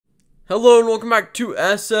Hello and welcome back to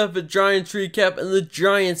SF Giants recap. And the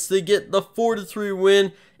Giants, they get the 4-3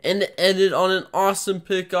 win and it ended on an awesome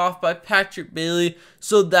pickoff by Patrick Bailey.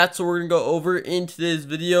 So that's what we're gonna go over in today's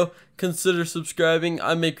video. Consider subscribing.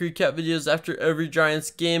 I make recap videos after every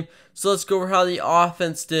Giants game. So let's go over how the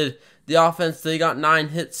offense did. The offense, they got 9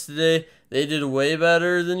 hits today. They did way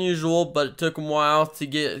better than usual, but it took them a while to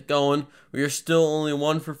get going. We are still only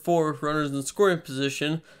 1 for 4 with runners in scoring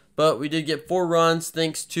position. But we did get 4 runs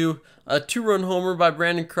thanks to a 2-run homer by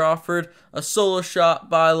Brandon Crawford, a solo shot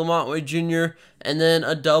by Lamont Wade Jr., and then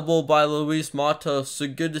a double by Luis Matos. So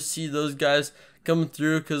good to see those guys coming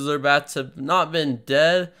through because their bats have not been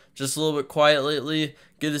dead, just a little bit quiet lately.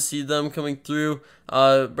 Good to see them coming through.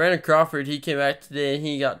 Brandon Crawford, he came back today and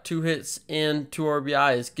he got 2 hits and 2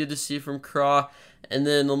 RBIs. Good to see from Craw. And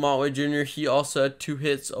then Lamont Wade Jr., he also had 2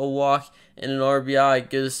 hits, a walk, and an RBI.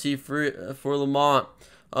 Good to see for Lamont.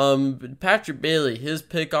 Patrick Bailey, his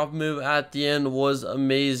pickoff move at the end was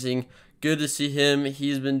amazing. Good to see him.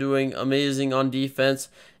 He's been doing amazing on defense,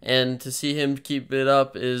 and to see him keep it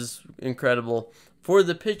up is incredible. For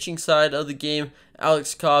the pitching side of the game,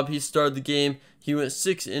 Alex Cobb, he started the game. He went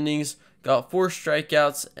 6 innings, got 4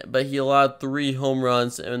 strikeouts, but he allowed 3 home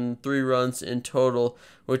runs and 3 runs in total,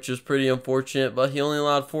 which was pretty unfortunate, but he only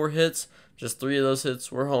allowed 4 hits. Just 3 of those hits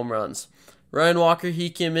were home runs. Ryan Walker, he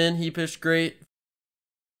came in. He pitched great.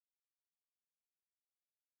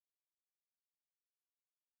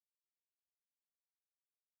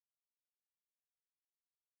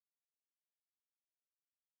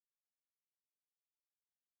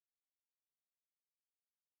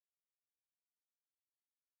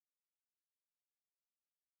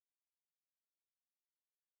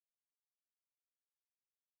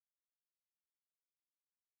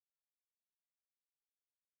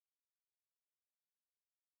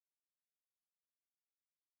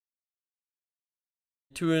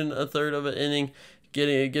 Two and a third of an inning,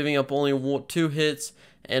 giving up only 2 hits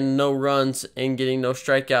and no runs and getting no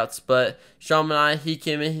strikeouts. But Sean Manaea, he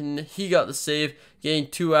came in, he got the save, getting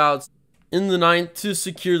 2 outs in the 9th to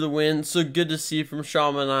secure the win. So good to see from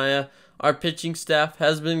Sean Manaea. Our pitching staff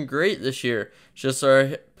has been great this year. Just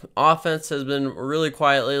our offense has been really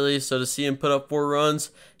quiet lately. So to see him put up 4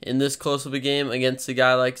 runs in this close of a game against a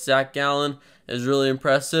guy like Zach Gallen is really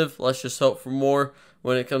impressive. Let's just hope for more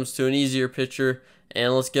when it comes to an easier pitcher.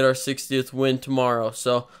 And let's get our 60th win tomorrow.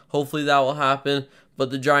 So hopefully that will happen. But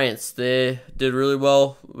the Giants, they did really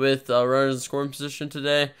well with runners in scoring position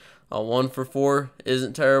today. 1 for 4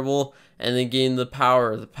 isn't terrible. And they gained the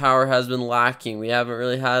power. The power has been lacking. We haven't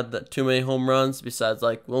really had too many home runs besides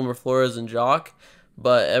like Wilmer Flores and Jock.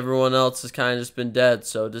 But everyone else has kind of just been dead.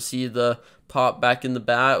 So to see the pop back in the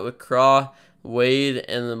bat with Craw, Wade,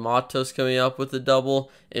 and the Matos coming up with a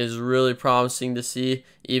double is really promising to see,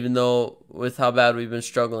 even though with how bad we've been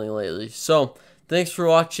struggling lately. So thanks for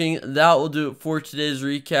watching. That will do it for today's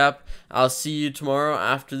recap. I'll see you tomorrow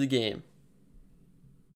after the game.